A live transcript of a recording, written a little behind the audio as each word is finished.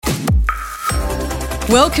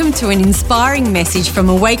Welcome to an inspiring message from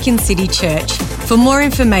Awaken City Church. For more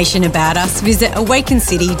information about us, visit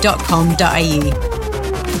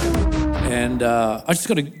awakencity.com.au. And I just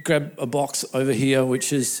got to grab a box over here,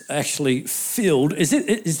 which is actually filled.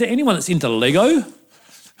 Is there anyone that's into Lego?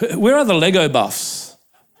 Where are the Lego buffs?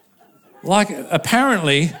 Like,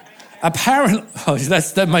 apparently, oh,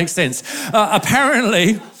 that makes sense.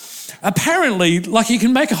 Apparently, like you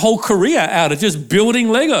can make a whole career out of just building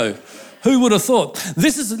Lego. Who would have thought?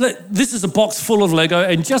 This is a box full of Lego,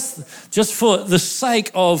 and just for the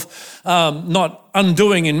sake of not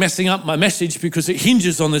undoing and messing up my message, because it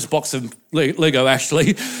hinges on this box of Lego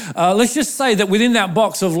actually, let's just say that within that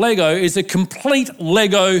box of Lego is a complete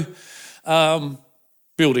Lego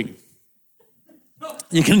building.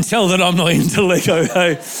 You can tell that I'm not into Lego.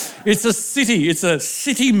 It's a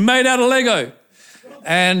city made out of Lego.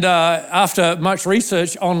 And after much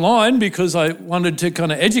research online, because I wanted to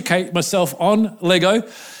kind of educate myself on Lego,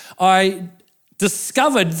 I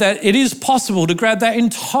discovered that it is possible to grab that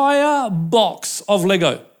entire box of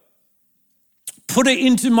Lego, put it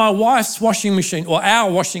into my wife's washing machine, or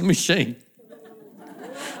our washing machine.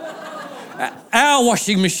 Our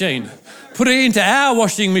washing machine. Put it into our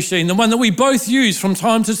washing machine, the one that we both use from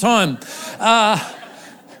time to time,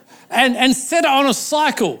 and set it on a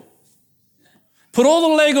cycle. Put all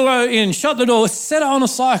the Lego in, shut the door, set it on a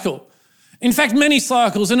cycle. In fact, many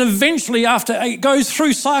cycles, and eventually after it goes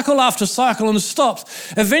through cycle after cycle and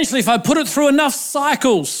stops, eventually if I put it through enough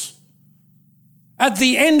cycles, at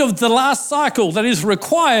the end of the last cycle that is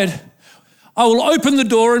required, I will open the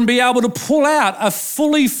door and be able to pull out a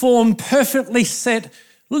fully formed, perfectly set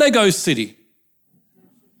Lego city.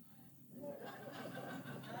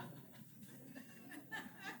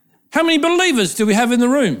 How many believers do we have in the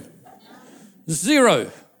room?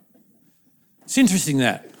 0. It's interesting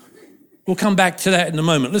that. We'll come back to that in a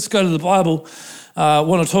moment. Let's go to the Bible. I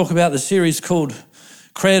want to talk about the series called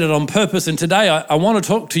Created on Purpose. And today I want to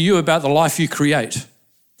talk to you about the life you create.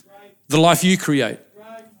 The life you create.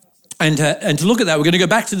 And to look at that, we're going to go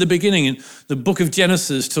back to the beginning in the book of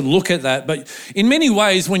Genesis to look at that. But in many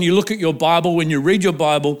ways, when you look at your Bible, when you read your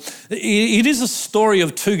Bible, it is a story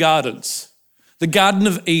of two gardens. The Garden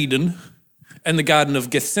of Eden and the Garden of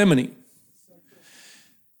Gethsemane.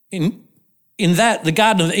 In that, the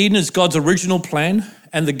Garden of Eden is God's original plan,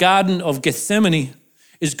 and the Garden of Gethsemane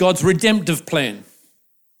is God's redemptive plan.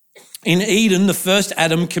 In Eden, the first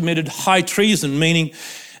Adam committed high treason, meaning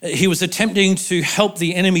he was attempting to help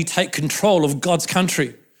the enemy take control of God's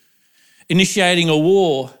country, initiating a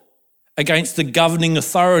war against the governing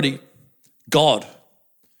authority, God.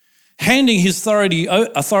 Handing his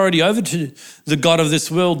authority over to the God of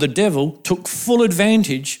this world, the devil, took full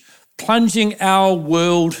advantage, plunging our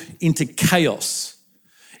world into chaos.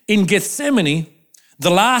 In Gethsemane, the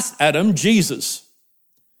last Adam, Jesus,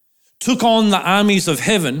 took on the armies of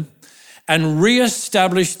heaven and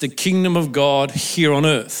re-established the kingdom of God here on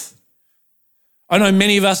earth. I know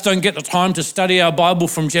many of us don't get the time to study our Bible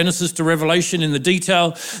from Genesis to Revelation in the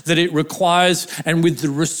detail that it requires and with the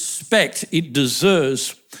respect it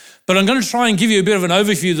deserves. But I'm going to try and give you a bit of an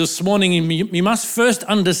overview this morning. You must first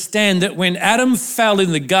understand that when Adam fell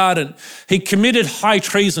in the garden, he committed high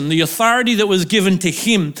treason. The authority that was given to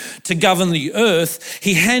him to govern the earth,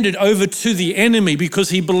 he handed over to the enemy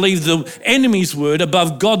because he believed the enemy's word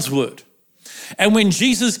above God's word. And when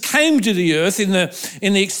Jesus came to the earth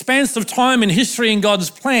in the expanse of time and history in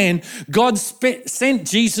God's plan, God sent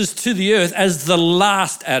Jesus to the earth as the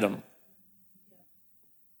last Adam.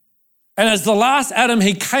 And as the last Adam,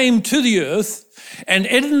 he came to the earth and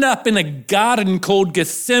ended up in a garden called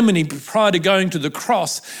Gethsemane prior to going to the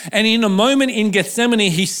cross. And in a moment in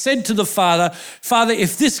Gethsemane, he said to the Father, Father,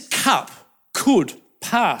 if this cup could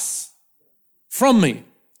pass from me,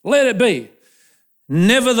 let it be.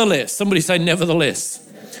 Nevertheless, somebody say nevertheless.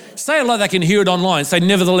 Say it like they can hear it online. Say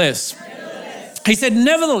nevertheless. He said,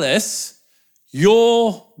 nevertheless,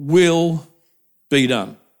 your will be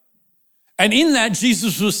done. And in that,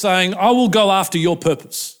 Jesus was saying, I will go after your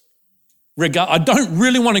purpose. I don't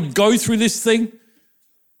really want to go through this thing,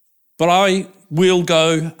 but I will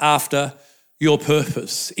go after your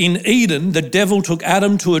purpose. In Eden, the devil took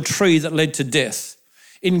Adam to a tree that led to death.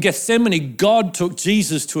 In Gethsemane, God took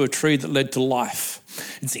Jesus to a tree that led to life.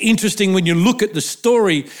 It's interesting when you look at the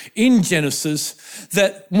story in Genesis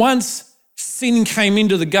that once sin came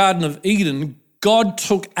into the Garden of Eden, God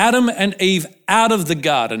took Adam and Eve out of the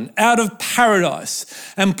garden, out of paradise,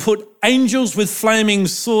 and put angels with flaming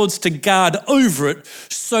swords to guard over it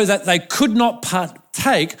so that they could not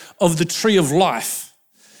partake of the tree of life.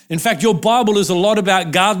 In fact, your Bible is a lot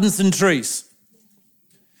about gardens and trees.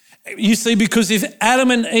 You see, because if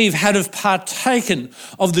Adam and Eve had have partaken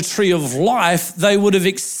of the tree of life, they would have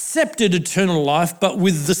accepted eternal life, but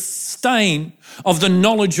with the stain of the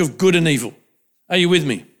knowledge of good and evil. Are you with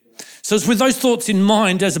me? So it's with those thoughts in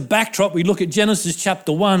mind, as a backdrop, we look at Genesis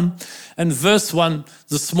chapter 1 and verse 1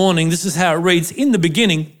 this morning. This is how it reads. In the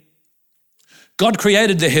beginning, God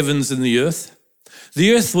created the heavens and the earth.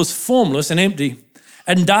 The earth was formless and empty,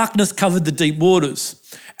 and darkness covered the deep waters,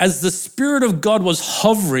 as the Spirit of God was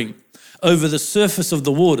hovering over the surface of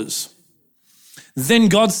the waters. Then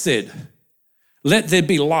God said, "Let there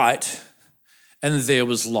be light," and there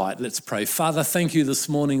was light. Let's pray. Father, thank you this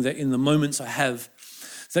morning that in the moments I have,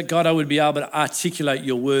 that God, I would be able to articulate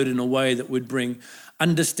your word in a way that would bring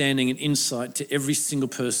understanding and insight to every single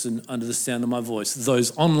person under the sound of my voice,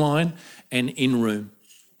 those online and in room,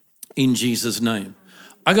 in Jesus' name.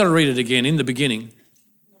 I got to read it again. In the beginning,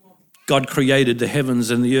 God created the heavens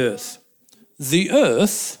and the earth. The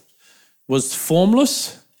earth was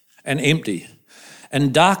formless and empty,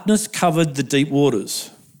 and darkness covered the deep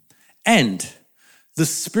waters. And the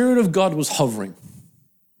Spirit of God was hovering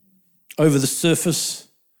over the surface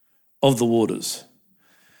of the waters.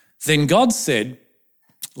 Then God said,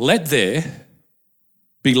 "Let there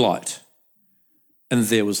be light." And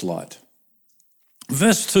there was light.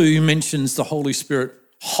 Verse 2 mentions the Holy Spirit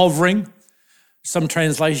hovering. Some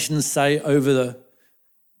translations say over the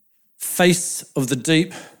face of the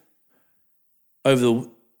deep, over the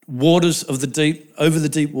waters of the deep, over the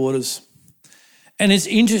deep waters. And it's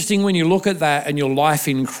interesting when you look at that and your life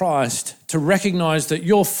in Christ to recognize that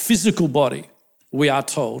your physical body, we are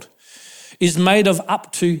told, is made of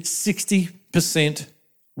up to 60%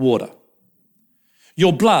 water.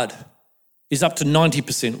 Your blood is up to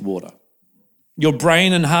 90% water. Your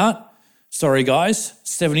brain and heart,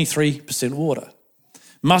 73% water.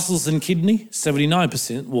 Muscles and kidney,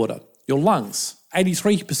 79% water. Your lungs,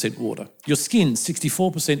 83% water. Your skin,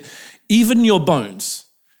 64%. Even your bones,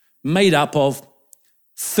 made up of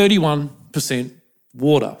 31%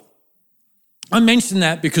 water. I mention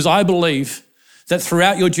that because I believe that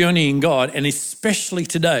throughout your journey in God, and especially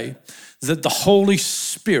today, that the Holy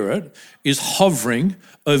Spirit is hovering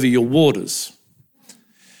over your waters.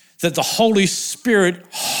 That the Holy Spirit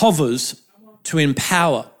hovers to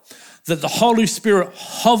empower. That the Holy Spirit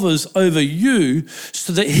hovers over you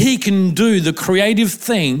so that he can do the creative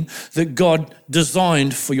thing that God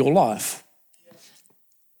designed for your life.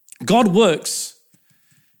 God works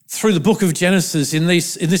through the book of Genesis. In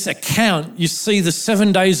this account, you see the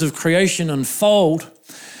 7 days of creation unfold.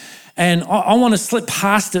 And I want to slip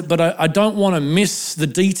past it, but I don't want to miss the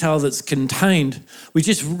detail that's contained. We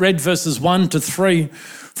just read verses 1 to 3.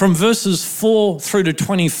 From verses 4 through to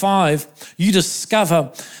 25, you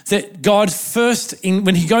discover that God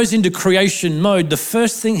when he goes into creation mode, the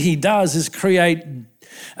first thing he does is create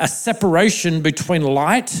a separation between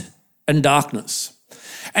light and darkness.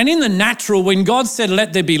 And in the natural, when God said,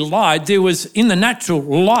 "Let there be light," there was in the natural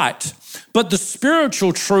light. But the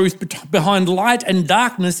spiritual truth behind light and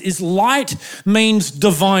darkness is light means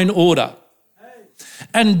divine order.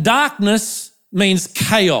 And darkness means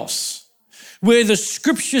chaos. Where the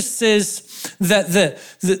scripture says that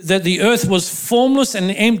the earth was formless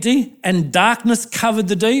and empty and darkness covered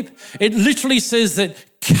the deep, it literally says that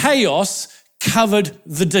chaos covered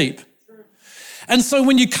the deep. And so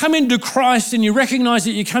when you come into Christ and you recognize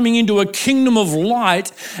that you're coming into a kingdom of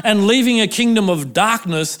light and leaving a kingdom of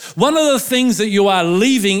darkness, one of the things that you are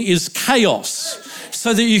leaving is chaos,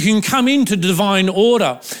 so that you can come into divine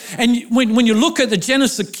order. And when you look at the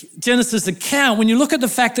Genesis account, when you look at the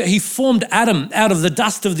fact that he formed Adam out of the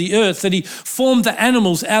dust of the earth, that he formed the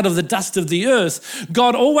animals out of the dust of the earth,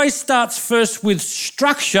 God always starts first with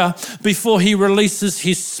structure before he releases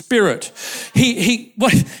his spirit.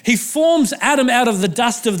 He forms Adam out of the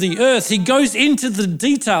dust of the earth. He goes into the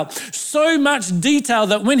detail, so much detail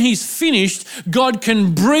that when he's finished, God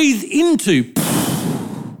can breathe into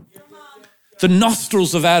the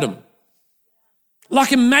nostrils of Adam.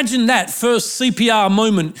 Like, imagine that first CPR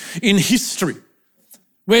moment in history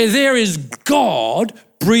where there is God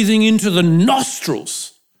breathing into the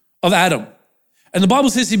nostrils of Adam. And the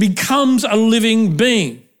Bible says he becomes a living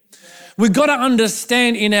being. We've got to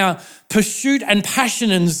understand in our pursuit and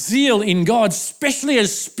passion and zeal in God, especially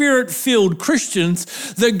as spirit-filled Christians,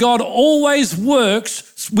 that God always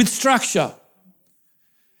works with structure.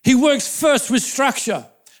 He works first with structure.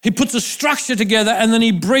 He puts a structure together and then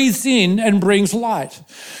he breathes in and brings light.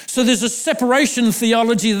 So there's a separation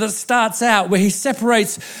theology that starts out where he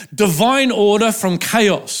separates divine order from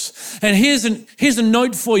chaos. And here's a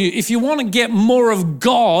note for you. If you want to get more of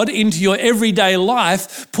God into your everyday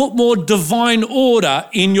life, put more divine order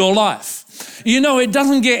in your life. It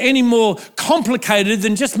doesn't get any more complicated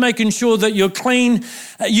than just making sure that you clean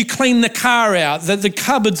the car out, that the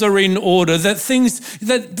cupboards are in order,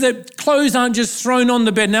 that clothes aren't just thrown on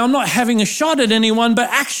the bed. Now, I'm not having a shot at anyone, but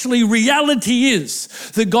actually reality is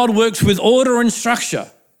that God works with order and structure.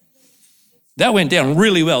 That went down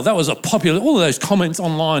really well. That was all of those comments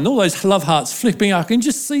online, all those love hearts flipping, I can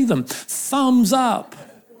just see them. Thumbs up.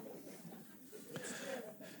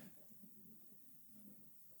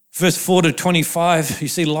 Verse 4 to 25, you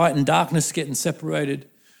see light and darkness getting separated.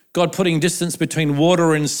 God putting distance between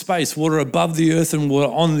water and space, water above the earth and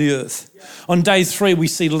water on the earth. On day 3, we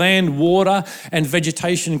see land, water, and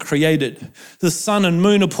vegetation created. The sun and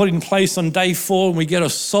moon are put in place on day 4, and we get a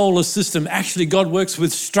solar system. Actually, God works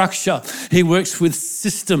with structure. He works with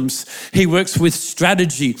systems. He works with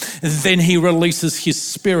strategy. And then he releases his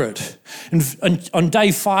spirit. And on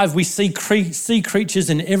day 5, we see sea creatures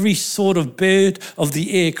and every sort of bird of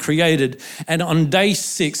the air created. And on day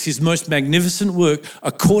 6, his most magnificent work,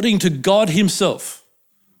 according to God himself,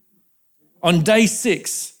 on day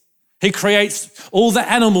 6, he creates all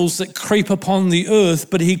the animals that creep upon the earth,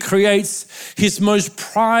 but he creates his most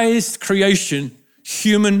prized creation,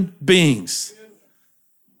 human beings.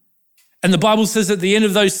 And the Bible says at the end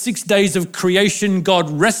of those 6 days of creation, God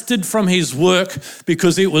rested from his work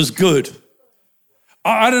because it was good.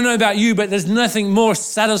 I don't know about you, but there's nothing more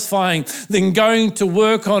satisfying than going to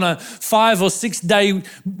work on a 5 or 6 day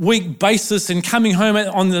week basis and coming home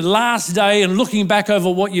on the last day and looking back over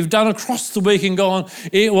what you've done across the week and going,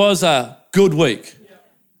 it was a good week.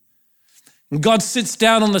 And God sits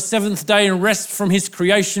down on the 7th day and rests from his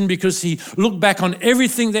creation because he looked back on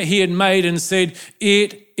everything that he had made and said,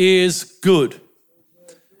 it is good.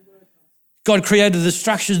 God created the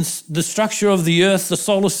structure of the earth, the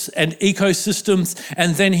solar and ecosystems,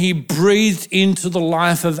 and then he breathed into the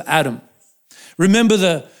life of Adam.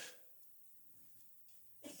 Remember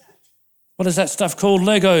what is that stuff called?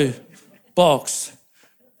 Lego box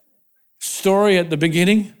story at the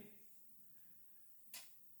beginning.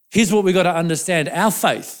 Here's what we've got to understand. Our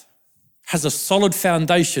faith has a solid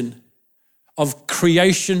foundation of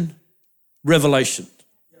creation revelation.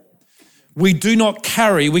 We cannot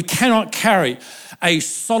carry a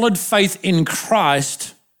solid faith in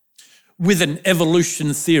Christ with an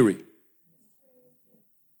evolution theory.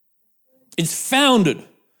 It's founded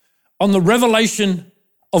on the revelation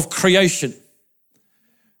of creation.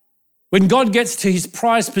 When God gets to his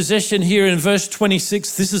prized possession here in verse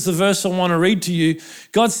 26, this is the verse I want to read to you.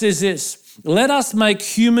 God says this, let us make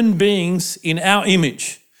human beings in our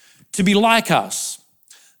image to be like us.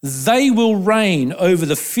 They will reign over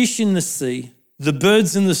the fish in the sea, the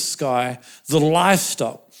birds in the sky, the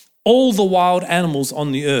livestock, all the wild animals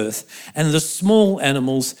on the earth, and the small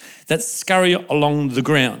animals that scurry along the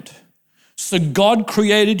ground. So God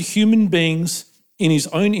created human beings in his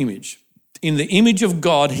own image. In the image of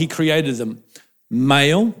God, he created them.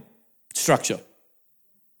 Male, structure.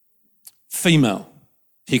 Female,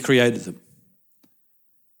 he created them.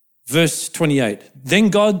 Verse 28, then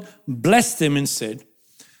God blessed them and said,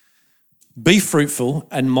 be fruitful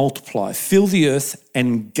and multiply, fill the earth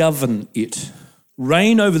and govern it.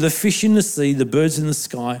 Reign over the fish in the sea, the birds in the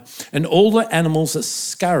sky, and all the animals that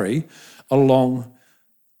scurry along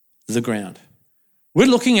the ground. We're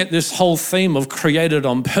looking at this whole theme of created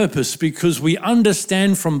on purpose because we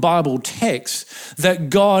understand from Bible texts that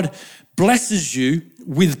God blesses you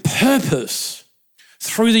with purpose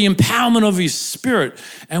through the empowerment of his spirit.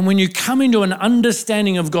 And when you come into an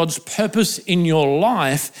understanding of God's purpose in your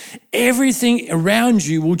life, everything around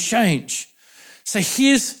you will change. So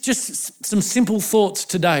here's just some simple thoughts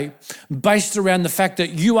today based around the fact that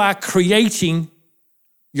you are creating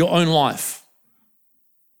your own life.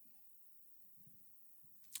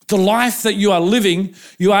 The life that you are living,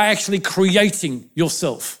 you are actually creating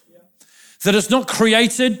yourself. That it's not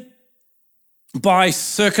created by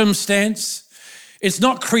circumstance. It's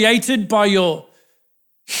not created by your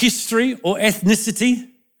history or ethnicity.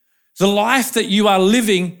 The life that you are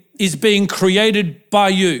living is being created by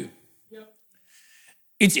you.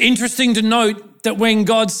 It's interesting to note that when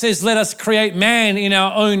God says, let us create man in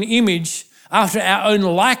our own image, after our own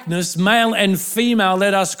likeness, male and female,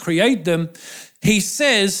 let us create them. He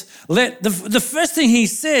says, the first thing he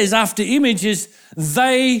says after image is,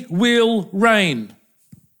 they will reign.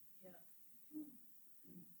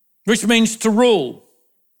 Which means to rule,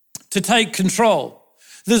 to take control.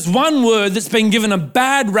 There's one word that's been given a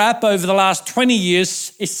bad rap over the last 20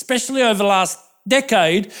 years, especially over the last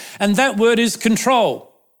decade, and that word is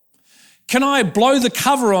control. Can I blow the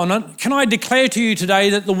cover on it? Can I declare to you today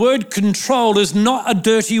that the word control is not a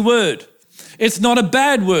dirty word? It's not a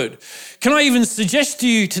bad word. Can I even suggest to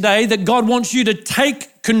you today that God wants you to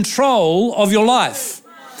take control of your life?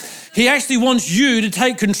 He actually wants you to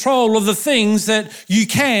take control of the things that you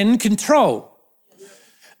can control.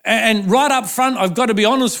 And right up front, I've got to be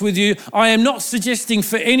honest with you, I am not suggesting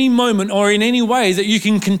for any moment or in any way that you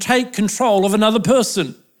can take control of another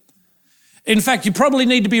person. In fact, you probably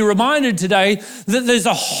need to be reminded today that there's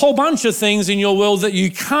a whole bunch of things in your world that you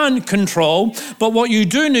can't control, but what you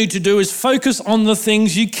do need to do is focus on the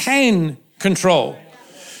things you can control.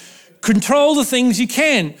 Control the things you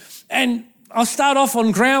can. And I'll start off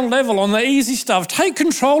on ground level, on the easy stuff. Take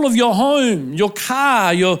control of your home, your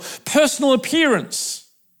car, your personal appearance.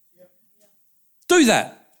 Do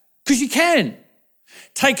that, because you can.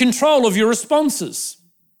 Take control of your responses.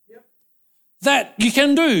 That you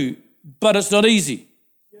can do, but it's not easy.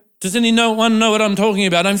 Does anyone know what I'm talking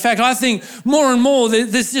about? In fact, I think more and more,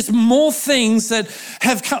 there's just more things that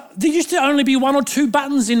have come. There used to only be 1 or 2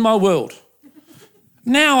 buttons in my world.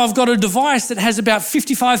 Now I've got a device that has about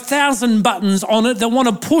 55,000 buttons on it that want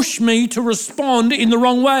to push me to respond in the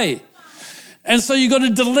wrong way. And so you've got to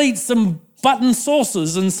delete some button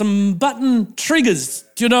sources and some button triggers.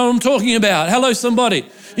 Do you know what I'm talking about? Hello, somebody.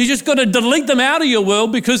 You just got to delete them out of your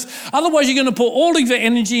world, because otherwise you're going to put all of your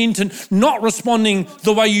energy into not responding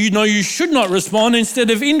the way you know you should not respond instead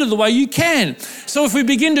of into the way you can. So if we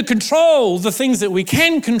begin to control the things that we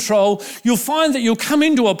can control, you'll find that you'll come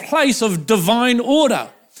into a place of divine order.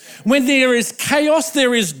 When there is chaos,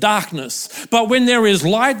 there is darkness. But when there is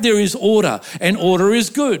light, there is order, and order is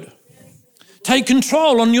good. Take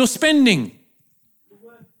control on your spending,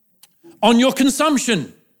 on your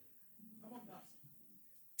consumption,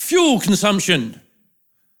 fuel consumption.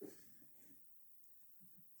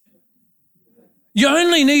 You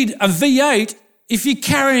only need a V8 if you're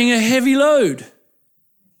carrying a heavy load.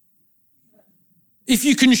 If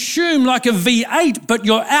you consume like a V8, but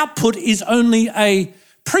your output is only a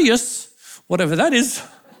Prius, whatever that is.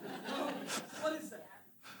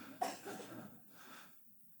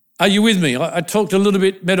 Are you with me? I talked a little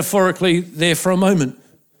bit metaphorically there for a moment.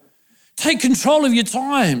 Take control of your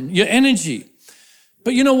time, your energy.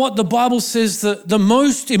 But you know what? The Bible says that the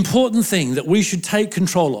most important thing that we should take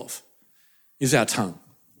control of is our tongue.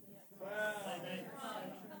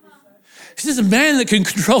 He says a man that can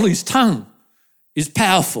control his tongue is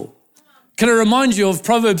powerful. Can I remind you of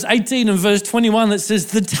Proverbs 18 and verse 21 that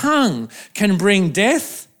says the tongue can bring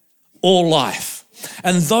death or life.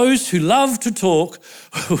 And those who love to talk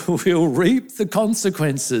will reap the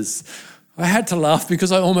consequences. I had to laugh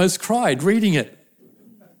because I almost cried reading it.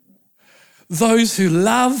 Those who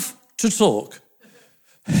love to talk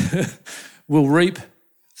will reap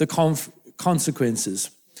the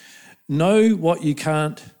consequences. Know what you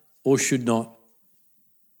can't or should not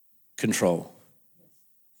control.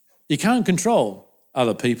 You can't control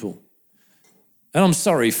other people. And I'm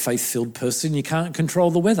sorry, faith-filled person, you can't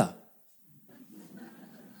control the weather.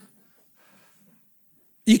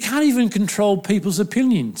 You can't even control people's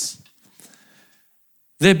opinions,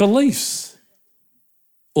 their beliefs,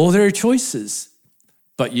 or their choices,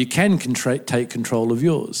 but you can take control of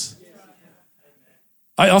yours.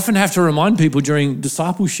 I often have to remind people during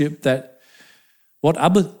discipleship that what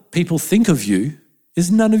other people think of you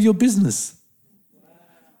is none of your business.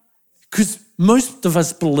 Because most of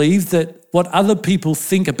us believe that what other people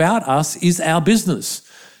think about us is our business.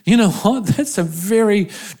 You know what? That's a very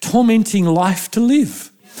tormenting life to live.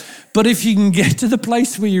 But if you can get to the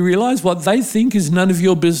place where you realize what they think is none of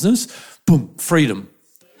your business, boom, freedom.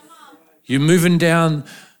 You're moving down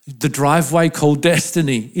the driveway called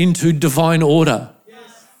destiny into divine order.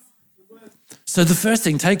 So the first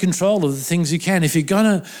thing, take control of the things you can. If you're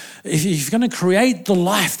gonna create the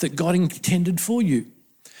life that God intended for you.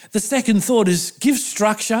 The second thought is give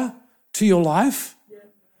structure to your life.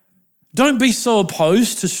 Don't be so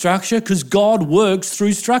opposed to structure, because God works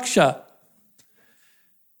through structure.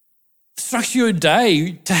 Structure your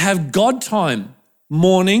day to have God time,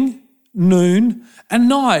 morning, noon, and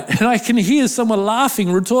night. And I can hear someone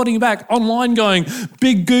laughing, retorting back online going,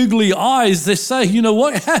 big googly eyes. They say, you know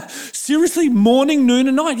what? Seriously, morning, noon,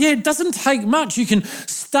 and night? Yeah, it doesn't take much. You can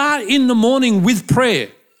start in the morning with prayer.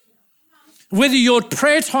 Whether your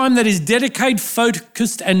prayer time that is dedicated,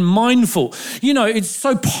 focused, and mindful. You know, it's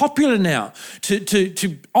so popular now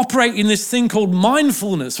to operate in this thing called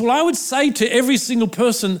mindfulness. Well, I would say to every single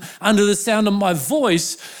person under the sound of my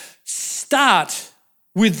voice, start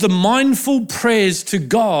with the mindful prayers to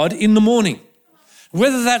God in the morning.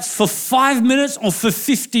 Whether that's for 5 minutes or for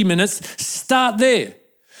 50 minutes, start there.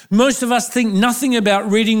 Most of us think nothing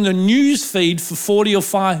about reading the news feed for 40 or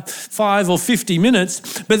 5 or 50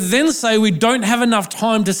 minutes, but then say we don't have enough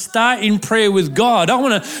time to start in prayer with God. I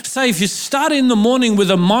want to say if you start in the morning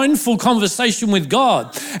with a mindful conversation with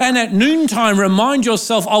God, and at noontime remind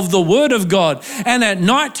yourself of the Word of God, and at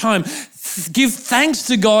nighttime give thanks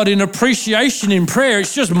to God in appreciation in prayer.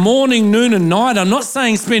 It's just morning, noon, and night. I'm not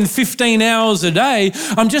saying spend 15 hours a day.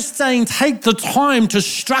 I'm just saying take the time to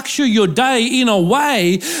structure your day in a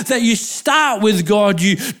way that you start with God,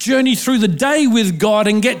 you journey through the day with God,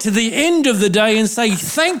 and get to the end of the day and say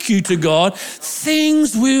thank you to God.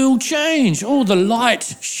 Things will change. Oh, the light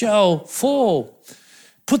shall fall.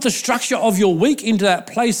 Put the structure of your week into that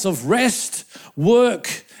place of rest,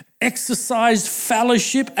 work, exercise,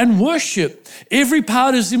 fellowship, and worship. Every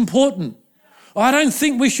part is important. I don't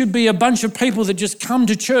think we should be a bunch of people that just come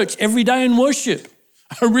to church every day and worship.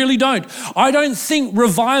 I really don't. I don't think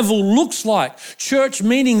revival looks like church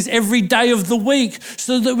meetings every day of the week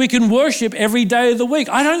so that we can worship every day of the week.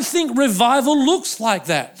 I don't think revival looks like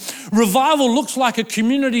that. Revival looks like a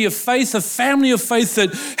community of faith, a family of faith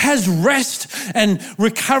that has rest and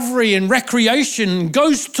recovery and recreation,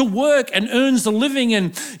 goes to work and earns a living.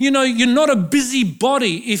 And, you know, you're not a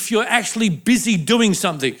busybody if you're actually busy doing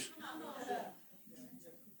something.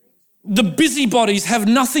 The busybodies have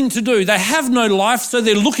nothing to do. They have no life, so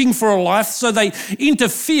they're looking for a life, so they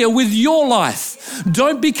interfere with your life.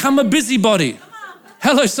 Don't become a busybody.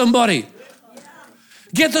 Hello, somebody.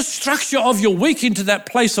 Get the structure of your week into that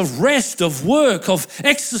place of rest, of work, of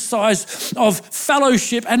exercise, of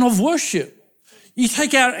fellowship, and of worship. You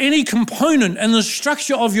take out any component and the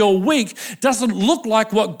structure of your week doesn't look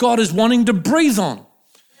like what God is wanting to breathe on.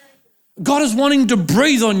 God is wanting to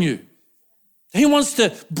breathe on you. He wants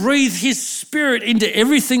to breathe his spirit into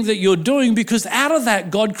everything that you're doing, because out of that,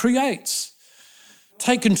 God creates.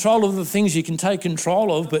 Take control of the things you can take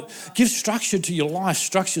control of, but give structure to your life.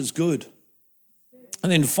 Structure's good. And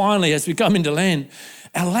then finally, as we come into land,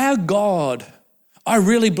 allow God. I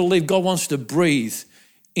really believe God wants to breathe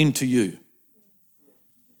into you.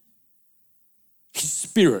 His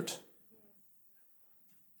spirit.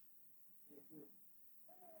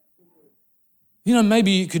 You know, maybe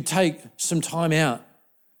you could take some time out,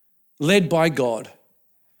 led by God,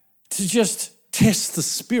 to just test the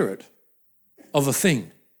spirit of a thing.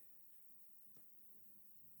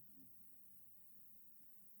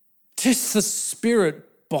 Test the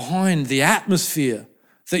spirit behind the atmosphere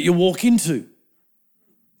that you walk into.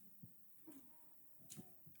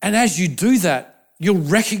 And as you do that, you'll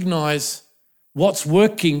recognize what's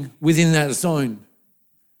working within that zone.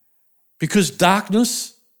 Because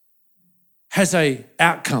darkness has an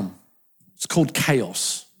outcome. It's called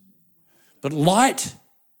chaos. But light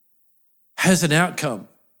has an outcome.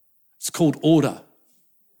 It's called order.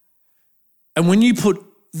 And when you put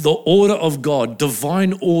the order of God,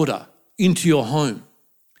 divine order, into your home,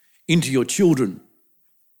 into your children,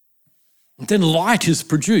 then light is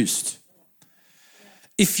produced.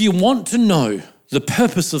 If you want to know the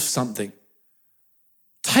purpose of something,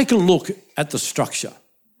 take a look at the structure.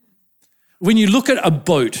 When you look at a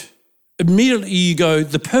boat, immediately you go,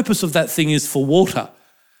 the purpose of that thing is for water.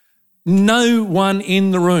 No one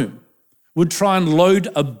in the room would try and load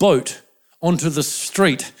a boat onto the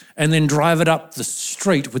street and then drive it up the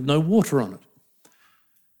street with no water on it.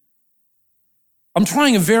 I'm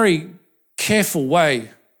trying a very careful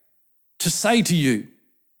way to say to you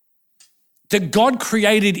that God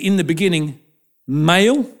created in the beginning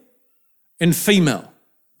male and female.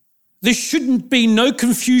 There shouldn't be no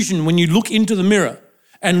confusion when you look into the mirror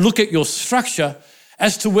and look at your structure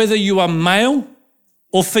as to whether you are male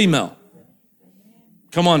or female.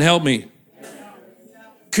 Come on, help me.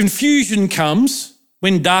 Confusion comes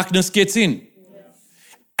when darkness gets in.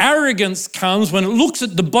 Arrogance comes when it looks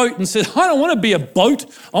at the boat and says, I don't want to be a boat.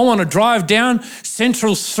 I want to drive down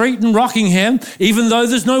Central Street in Rockingham, even though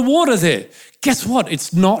there's no water there. Guess what?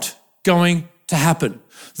 It's not going to happen.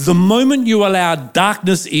 The moment you allow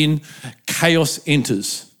darkness in, chaos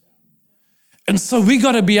enters. And so we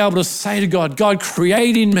got to be able to say to God, God,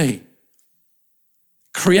 create in me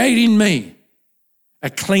a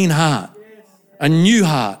clean heart, a new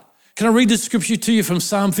heart. Can I read the scripture to you from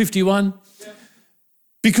Psalm 51?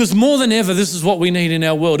 Because more than ever, this is what we need in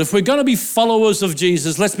our world. If we're going to be followers of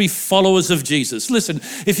Jesus, let's be followers of Jesus. Listen,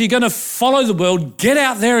 if you're going to follow the world, get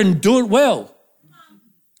out there and do it well.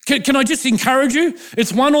 Can I just encourage you?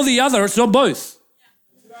 It's one or the other. It's not both.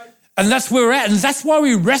 And that's where we're at. And that's why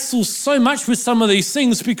we wrestle so much with some of these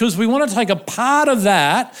things, because we want to take a part of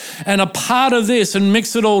that and a part of this and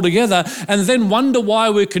mix it all together and then wonder why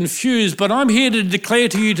we're confused. But I'm here to declare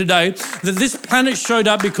to you today that this planet showed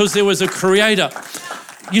up because there was a creator.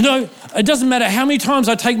 You know, it doesn't matter how many times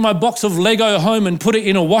I take my box of Lego home and put it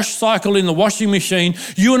in a wash cycle in the washing machine,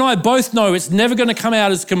 you and I both know it's never going to come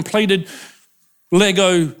out as completed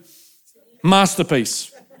Lego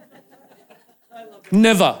masterpiece.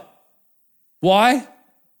 Never. Why?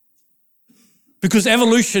 Because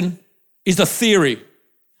evolution is a theory,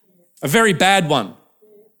 a very bad one.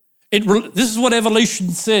 This is what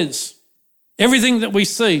evolution says. Everything that we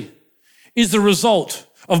see is the result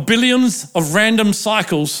of billions of random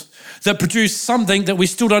cycles that produce something that we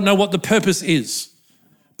still don't know what the purpose is.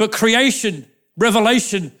 But creation,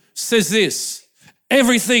 revelation says this: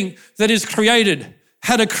 everything that is created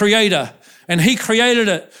had a creator, and he created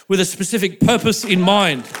it with a specific purpose in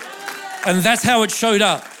mind. And that's how it showed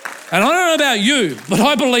up. And I don't know about you, but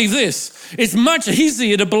I believe this. It's much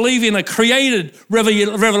easier to believe in a created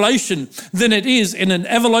revelation than it is in an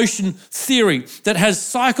evolution theory that has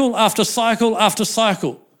cycle after cycle after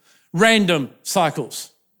cycle, random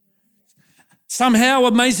cycles. Somehow,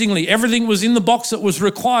 amazingly, everything was in the box that was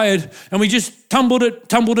required, and we just tumbled it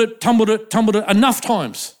enough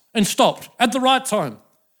times and stopped at the right time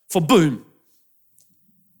for boom,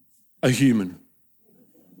 a human.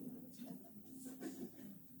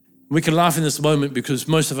 We can laugh in this moment because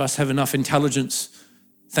most of us have enough intelligence,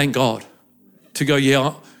 thank God, to go,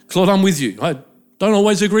 yeah, Claude, I'm with you. I don't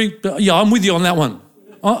always agree, but yeah, I'm with you on that one.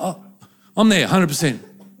 I'm there, 100%.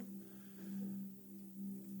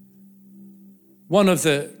 One of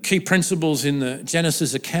the key principles in the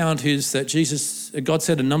Genesis account is that God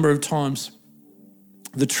said a number of times,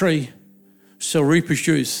 the tree shall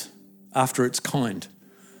reproduce after its kind.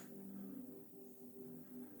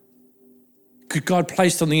 God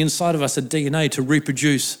placed on the inside of us a DNA to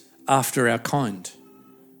reproduce after our kind.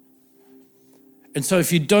 And so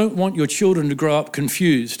if you don't want your children to grow up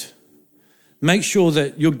confused, make sure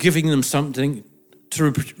that you're giving them something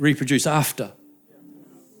to reproduce after.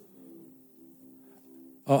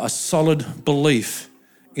 A solid belief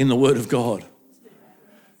in the Word of God.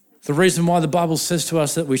 The reason why the Bible says to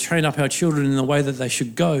us that we train up our children in the way that they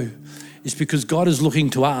should go is because God is looking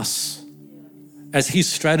to us as his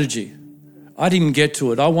strategy. I didn't get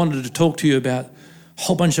to it. I wanted to talk to you about a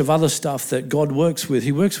whole bunch of other stuff that God works with.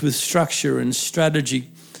 He works with structure and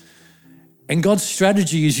strategy. And God's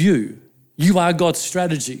strategy is you. You are God's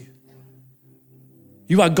strategy.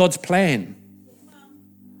 You are God's plan.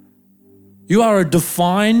 You are a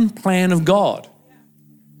defined plan of God.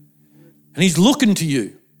 And he's looking to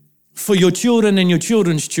you for your children and your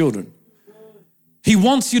children's children. He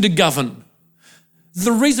wants you to govern.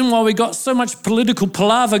 The reason why we got so much political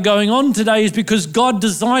palaver going on today is because God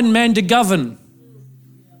designed man to govern.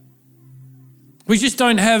 We just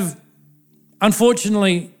don't have,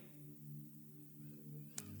 unfortunately,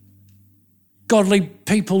 godly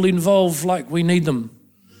people involved like we need them.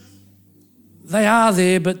 They are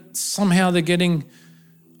there, but somehow they're getting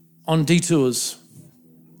on detours.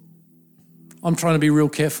 I'm trying to be real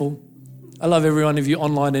careful. I love every one of you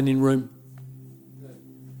online and in room.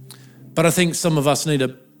 But I think some of us need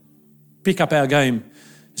to pick up our game,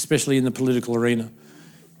 especially in the political arena.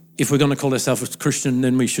 If we're going to call ourselves a Christian,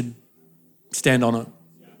 then we should stand on it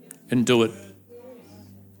and do it.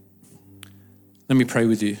 Let me pray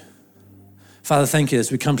with you. Father, thank you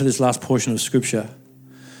as we come to this last portion of Scripture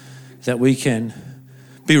that we can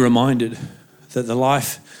be reminded that the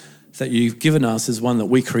life that you've given us is one that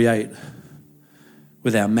we create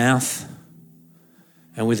with our mouth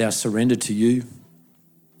and with our surrender to you,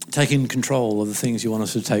 taking control of the things you want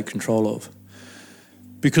us to take control of,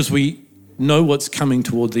 because we know what's coming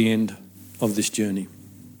toward the end of this journey,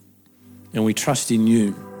 and we trust in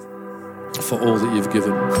you for all that you've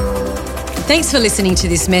given. Thanks for listening to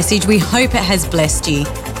this message. We hope it has blessed you.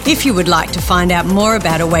 If you would like to find out more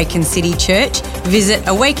about Awaken City Church, visit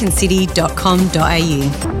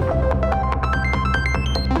awakencity.com.au.